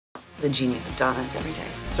The genius of Donna is every day.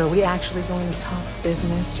 So are we actually going to talk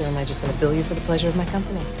business, or am I just going to bill you for the pleasure of my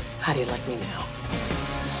company? How do you like me now?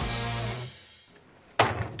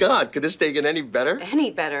 God, could this day get any better? Any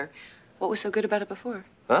better? What was so good about it before?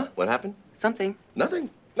 Huh? What happened? Something. Nothing.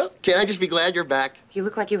 No. Can't I just be glad you're back? You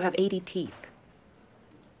look like you have 80 teeth.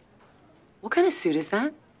 What kind of suit is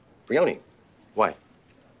that? Brioni. Why?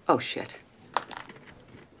 Oh, shit.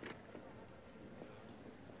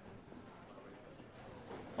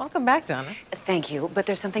 Welcome back, Donna. Thank you, but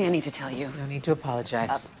there's something I need to tell you. No need to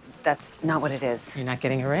apologize. That's not what it is. You're not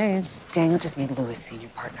getting a raise. Daniel just made Louis senior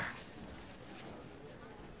partner.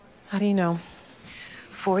 How do you know?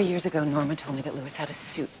 4 years ago, Norma told me that Louis had a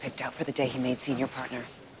suit picked out for the day he made senior partner.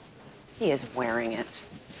 He is wearing it.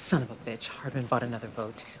 Son of a bitch. Hardman bought another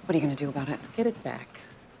vote. What are you gonna do about it? Get it back.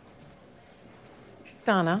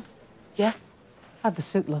 Donna, Yes? how'd the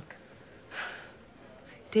suit look?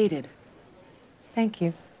 Dated. Thank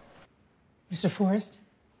you. Mr. Forrest,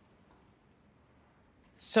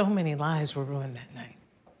 so many lives were ruined that night.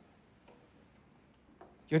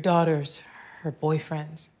 Your daughters, her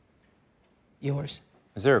boyfriends, yours.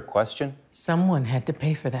 Is there a question? Someone had to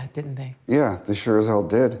pay for that, didn't they? Yeah, they sure as hell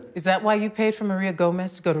did. Is that why you paid for Maria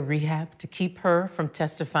Gomez to go to rehab, to keep her from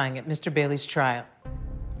testifying at Mr. Bailey's trial?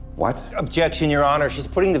 What? Objection, Your Honor. She's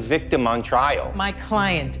putting the victim on trial. My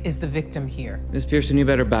client is the victim here. Miss Pearson, you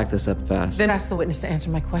better back this up fast. Then ask the witness to answer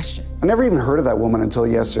my question. I never even heard of that woman until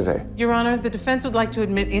yesterday. Your Honor, the defense would like to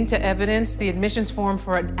admit into evidence the admissions form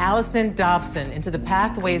for an Allison Dobson into the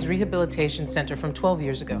Pathways Rehabilitation Center from 12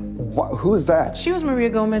 years ago. Who is that? She was Maria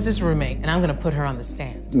Gomez's roommate, and I'm going to put her on the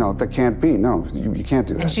stand. No, that can't be. No, you can't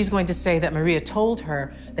do that. And she's going to say that Maria told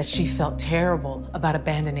her that she felt terrible about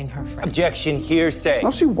abandoning her friend. Objection, hearsay.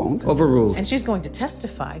 No, she won't. Overruled. And she's going to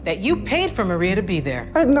testify that you paid for Maria to be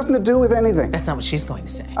there. I had nothing to do with anything. That's not what she's going to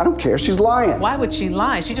say. I don't care. She's lying. Why would she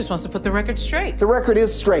lie? She just wants to put the record straight. The record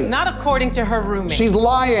is straight. Not according to her roommate. She's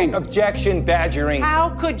lying. Objection, badgering. How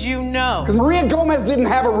could you know? Because Maria Gomez didn't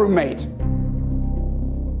have a roommate.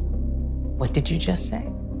 What did you just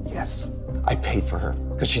say? Yes, I paid for her.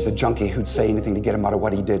 Because she's a junkie who'd say anything to get him out of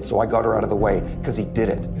what he did. So I got her out of the way because he did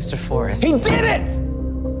it. Mr. Forrest. He did it!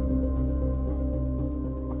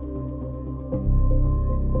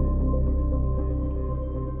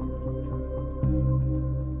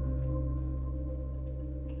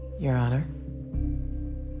 Your Honor,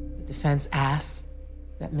 the defense asks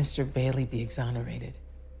that Mr. Bailey be exonerated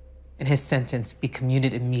and his sentence be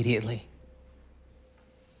commuted immediately.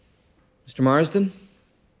 Mr. Marsden?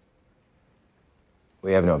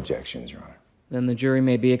 We have no objections, Your Honor. Then the jury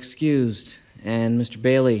may be excused. And Mr.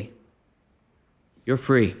 Bailey, you're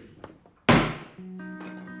free. I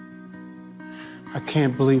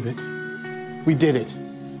can't believe it. We did it.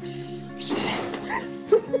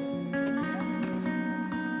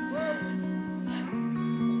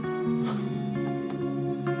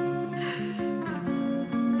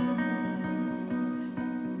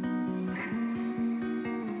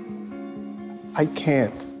 I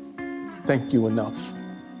can't thank you enough.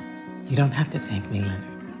 You don't have to thank me, Leonard.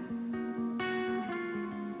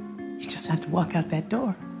 You just have to walk out that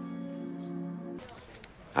door.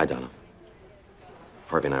 Hi, Donna.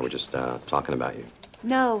 Harvey and I were just talking about you.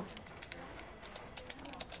 No.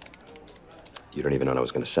 You don't even know what I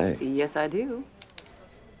was going to say. Yes, I do.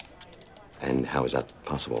 And how is that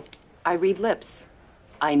possible? I read lips.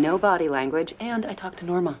 I know body language, and I talk to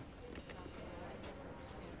Norma.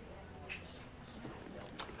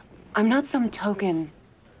 I'm not some token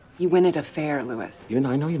you win at a fair, Louis.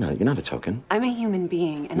 I know you're not. You're not a token. I'm a human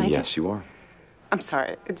being, and Yes, you are. I'm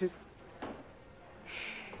sorry. It just...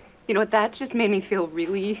 You know what? That just made me feel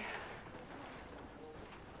really...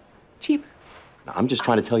 cheap. I'm just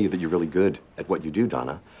trying to tell you that you're really good at what you do,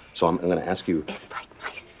 Donna. So I'm going to ask you... It's like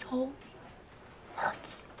my soul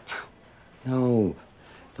hurts now. No.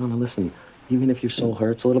 Donna, listen. Even if your soul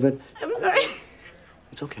hurts a little bit... I'm sorry.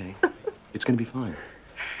 It's okay. It's going to be fine.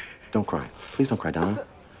 Don't cry. Please don't cry, Donna.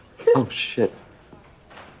 Oh, shit.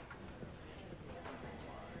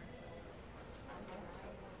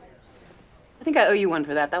 I think I owe you one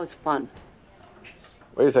for that. That was fun.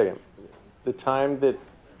 Wait a second. The time that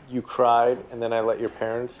you cried and then I let your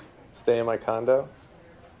parents stay in my condo?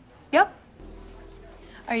 Yep.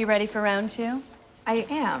 Are you ready for round two? I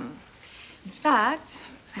am. In fact,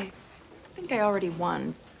 I think I already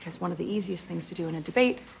won, because one of the easiest things to do in a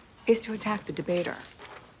debate is to attack the debater.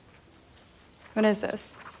 What is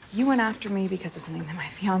this? You went after me because of something that my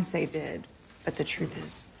fiancé did, but the truth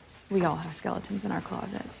is, we all have skeletons in our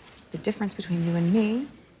closets. The difference between you and me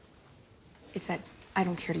is that I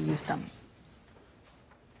don't care to use them.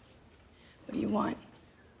 What do you want?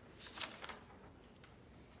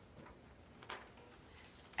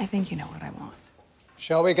 I think you know what I want.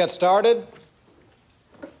 Shall we get started?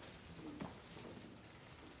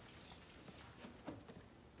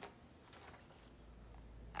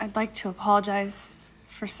 I'd like to apologize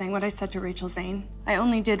for saying what I said to Rachel Zane. I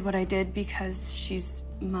only did what I did because she's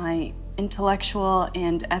my intellectual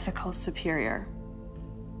and ethical superior.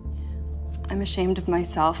 I'm ashamed of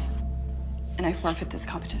myself, and I forfeit this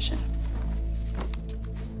competition.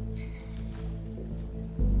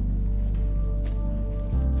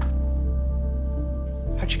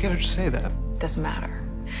 How'd you get her to say that? Doesn't matter.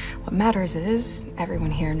 What matters is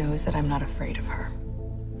everyone here knows that I'm not afraid of her.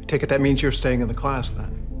 I take it that means you're staying in the class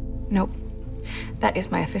then? Nope. That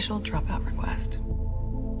is my official dropout request.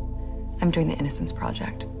 I'm doing the Innocence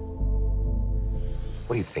Project.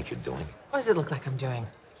 What do you think you're doing? What does it look like I'm doing?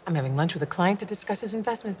 I'm having lunch with a client to discuss his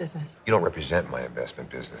investment business. You don't represent my investment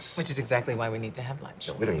business. Which is exactly why we need to have lunch.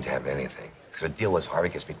 No, we don't need to have anything. Because the deal was Harvey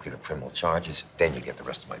gets me cleared of criminal charges, then you get the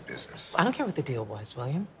rest of my business. I don't care what the deal was,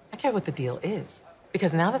 William. I care what the deal is.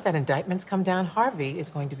 Because now that indictment's come down, Harvey is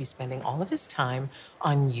going to be spending all of his time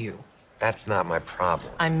on you. That's not my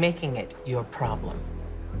problem. I'm making it your problem.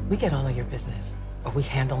 We get all of your business, but we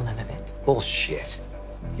handle none of it. Bullshit.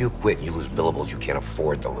 You quit and you lose billables you can't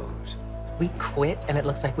afford to lose. We quit, and it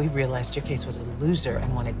looks like we realized your case was a loser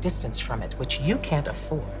and wanted distance from it, which you can't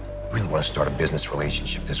afford. You really want to start a business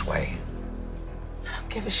relationship this way? I don't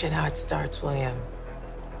give a shit how it starts, William.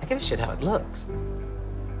 I give a shit how it looks.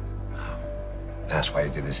 That's why I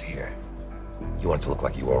did this here. You want it to look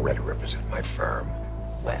like you already represent my firm.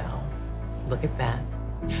 Well, look at that.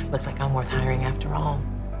 Looks like I'm worth hiring after all.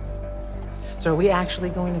 So are we actually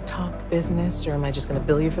going to talk business, or am I just going to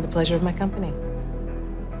bill you for the pleasure of my company?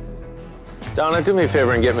 Donna, do me a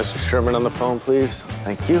favor and get Mr. Sherman on the phone, please.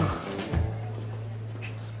 Thank you.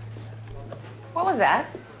 What was that?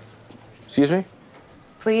 Excuse me?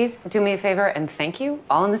 Please do me a favor and thank you,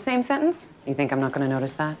 all in the same sentence? You think I'm not going to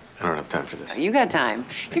notice that? I don't have time for this. You got time.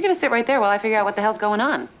 You're going to sit right there while I figure out what the hell's going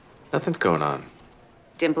on. Nothing's going on.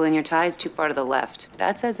 Dimple in your tie is too far to the left.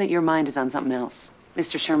 That says that your mind is on something else.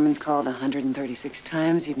 Mr. Sherman's called 136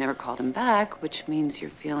 times. You've never called him back, which means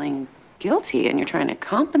you're feeling guilty and you're trying to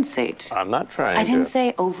compensate. I'm not trying to. I didn't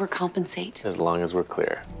say overcompensate. As long as we're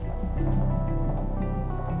clear.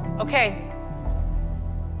 Okay.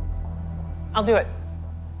 I'll do it.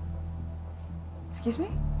 Excuse me?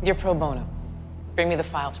 You're pro bono. Bring me the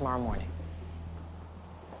file tomorrow morning.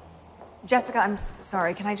 Jessica, I'm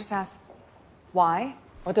sorry. Can I just ask why?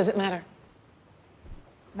 What does it matter?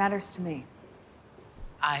 Matters to me.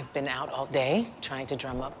 I've been out all day trying to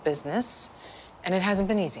drum up business, and it hasn't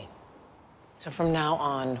been easy. So from now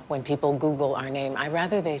on, when people Google our name, I'd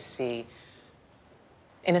rather they see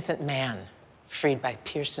innocent man freed by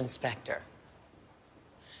Pearson Specter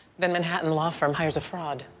than Manhattan law firm hires a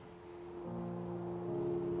fraud.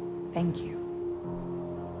 Thank you.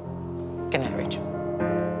 Good night, Rachel.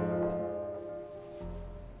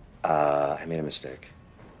 I made a mistake.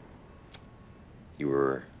 You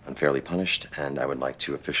were unfairly punished, and I would like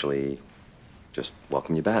to officially just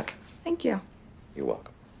welcome you back. Thank you. You're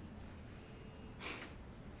welcome.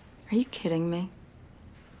 Are you kidding me?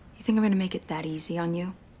 You think I'm gonna make it that easy on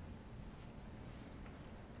you?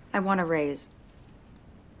 I want a raise.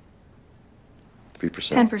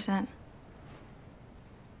 3%. 10%.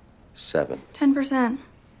 7%. 10%.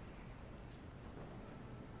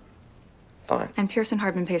 Fine. And Pearson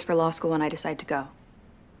Hardman pays for law school when I decide to go.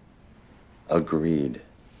 Agreed.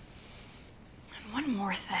 And one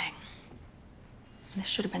more thing. This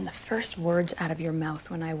should have been the first words out of your mouth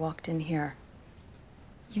when I walked in here.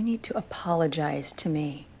 You need to apologize to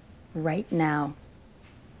me right now,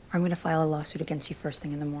 or I'm gonna file a lawsuit against you first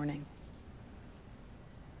thing in the morning.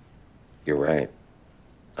 You're right.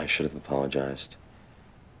 I should have apologized.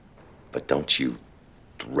 But don't you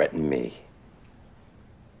threaten me.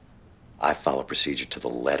 I follow procedure to the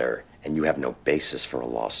letter, and you have no basis for a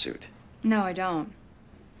lawsuit. No, I don't.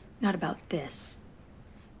 Not about this.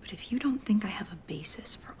 But if you don't think I have a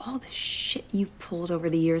basis for all the shit you've pulled over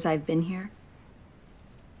the years I've been here,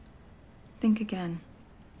 think again.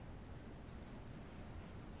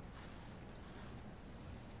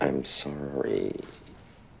 I'm sorry.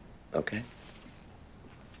 Okay?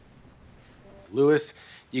 Louis,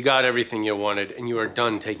 you got everything you wanted, and you are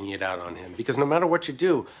done taking it out on him. Because no matter what you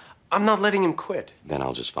do, I'm not letting him quit. Then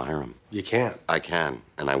I'll just fire him. You can't. I can,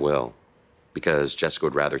 and I will. Because Jessica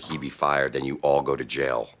would rather he be fired than you all go to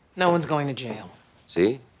jail. No one's going to jail.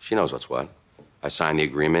 See? She knows what's what. I signed the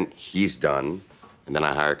agreement, he's done, and then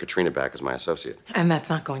I hire Katrina back as my associate. And that's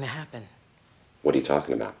not going to happen. What are you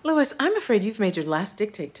talking about? Louis, I'm afraid you've made your last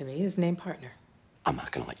dictate to me his name partner. I'm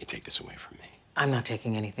not gonna let you take this away from me. I'm not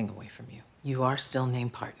taking anything away from you. You are still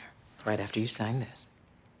named partner right after you sign this.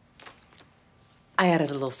 I added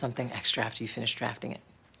a little something extra after you finished drafting it.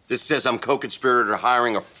 This says I'm co-conspirator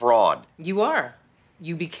hiring a fraud. You are.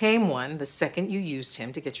 You became one the second you used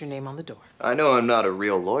him to get your name on the door. I know I'm not a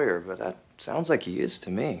real lawyer, but that sounds like he is to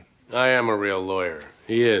me. I am a real lawyer.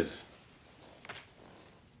 He is.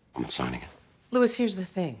 I'm not signing it. Louis, here's the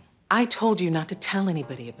thing. I told you not to tell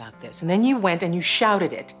anybody about this, and then you went and you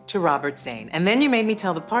shouted it to Robert Zane, and then you made me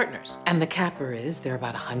tell the partners. And the capper is there are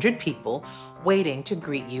about 100 people waiting to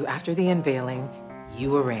greet you after the unveiling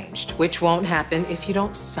you arranged, which won't happen if you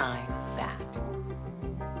don't sign that.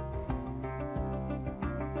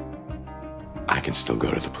 I can still go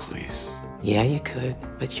to the police. Yeah, you could,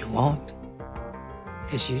 but you won't.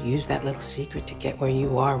 Because you used that little secret to get where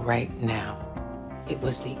you are right now. It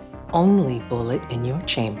was the only bullet in your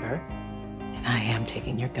chamber, and I am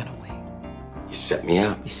taking your gun away. You set me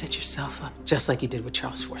up. You set yourself up, just like you did with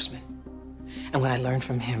Charles Forsman. And what I learned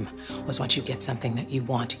from him was once you get something that you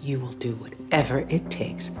want, you will do whatever it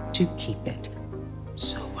takes to keep it.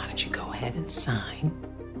 So why don't you go ahead and sign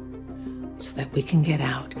so that we can get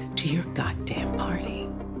out to your goddamn party?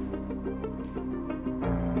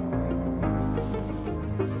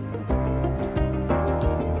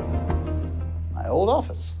 My old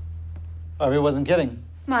office. Harvey wasn't kidding.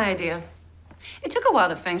 My idea. It took a while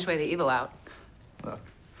to feng shui the evil out. Look,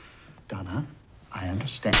 Donna, I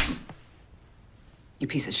understand. You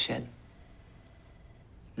piece of shit.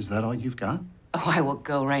 Is that all you've got? Oh, I will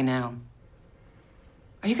go right now.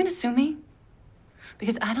 Are you gonna sue me?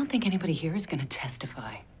 Because I don't think anybody here is gonna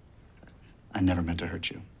testify. I never meant to hurt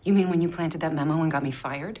you. You mean when you planted that memo and got me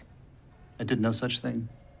fired? I did no such thing.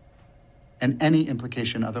 And any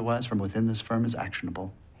implication otherwise from within this firm is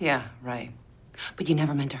actionable. Yeah, right. But you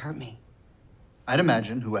never meant to hurt me. I'd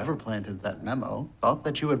imagine whoever planted that memo thought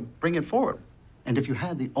that you would bring it forward. And if you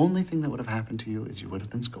had, the only thing that would have happened to you is you would have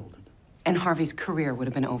been scolded. And Harvey's career would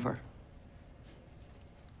have been over.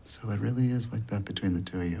 So it really is like that between the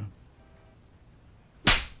two of you.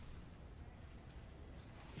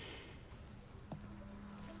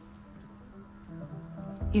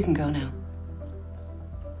 You can go now.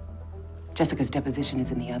 Jessica's deposition is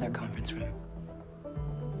in the other conference room.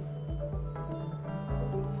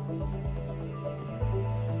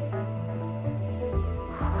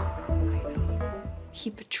 He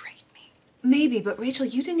betrayed me. Maybe, but Rachel,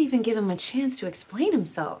 you didn't even give him a chance to explain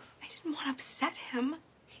himself. I didn't want to upset him.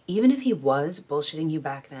 Even if he was bullshitting you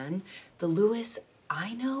back then, the Louis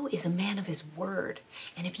I know is a man of his word.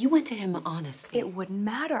 And if you went to him honestly... It wouldn't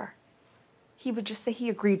matter. He would just say he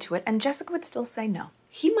agreed to it, and Jessica would still say no.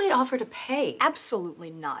 He might offer to pay. Absolutely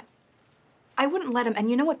not. I wouldn't let him, and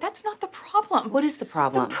you know what? That's not the problem. What is the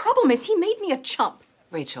problem? The problem is he made me a chump.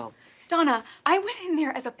 Rachel. Donna, I went in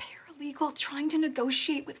there as a paralegal trying to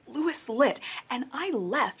negotiate with Louis Litt, and I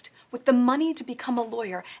left with the money to become a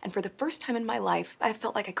lawyer, and for the first time in my life, I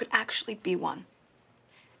felt like I could actually be one.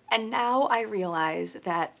 And now I realize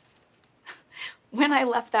that when I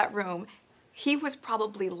left that room, he was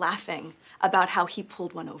probably laughing about how he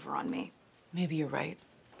pulled one over on me. Maybe you're right.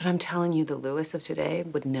 But I'm telling you, the Louis of today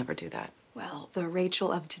would never do that. Well, the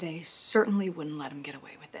Rachel of today certainly wouldn't let him get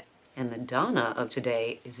away with it. And the Donna of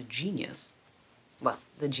today is a genius. Well,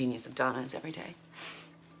 the genius of Donna is every day.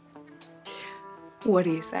 What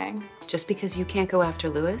are you saying? Just because you can't go after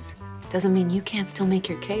Louis doesn't mean you can't still make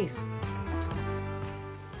your case.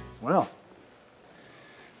 Well,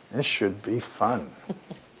 this should be fun.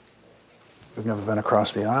 We've never been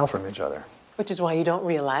across the aisle from each other. Which is why you don't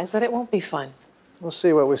realize that it won't be fun. We'll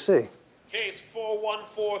see what we see. Case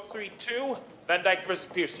 41432, Van Dyke versus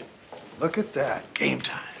Pearson. Look at that. Game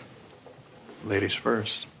time. Ladies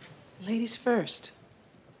first. Ladies first.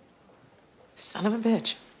 Son of a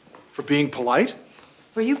bitch. For being polite?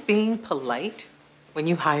 Were you being polite when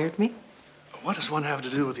you hired me? What does one have to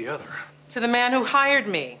do with the other? To the man who hired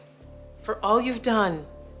me, for all you've done.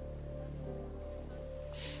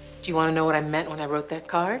 Do you want to know what I meant when I wrote that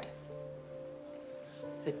card?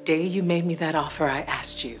 The day you made me that offer, I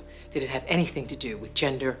asked you, did it have anything to do with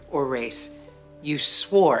gender or race? You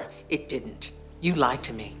swore it didn't. You lied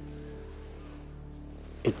to me.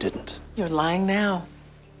 It didn't. You're lying now.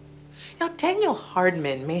 Now, Daniel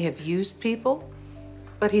Hardman may have used people,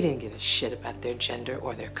 but he didn't give a shit about their gender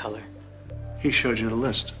or their color. He showed you the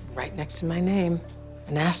list. Right next to my name,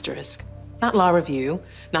 an asterisk. Not law review,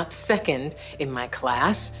 not second in my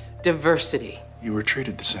class, diversity. You were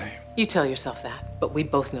treated the same. You tell yourself that, but we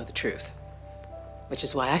both know the truth. Which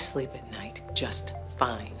is why I sleep at night just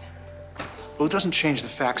fine. Well, it doesn't change the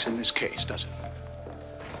facts in this case, does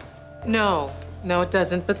it? No, it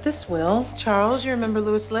doesn't, but this will. Charles, you remember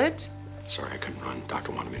Louis Litt? Sorry I couldn't run.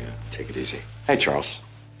 Doctor wanted me to take it easy. Hey, Charles.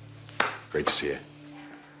 Great to see you.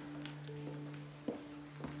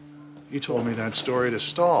 You told me that story to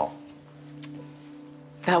stall.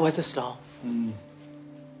 That was a stall.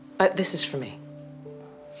 But this is for me.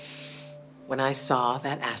 When I saw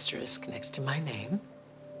that asterisk next to my name,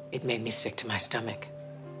 it made me sick to my stomach.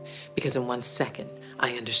 Because in 1 second,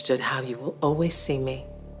 I understood how you will always see me.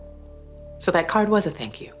 So that card was a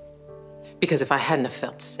thank you. Because if I hadn't have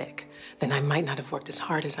felt sick, then I might not have worked as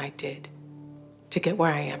hard as I did to get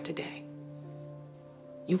where I am today.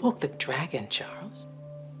 You woke the dragon, Charles.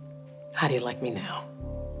 How do you like me now?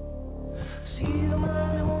 See the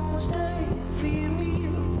man who won't stay, fear me.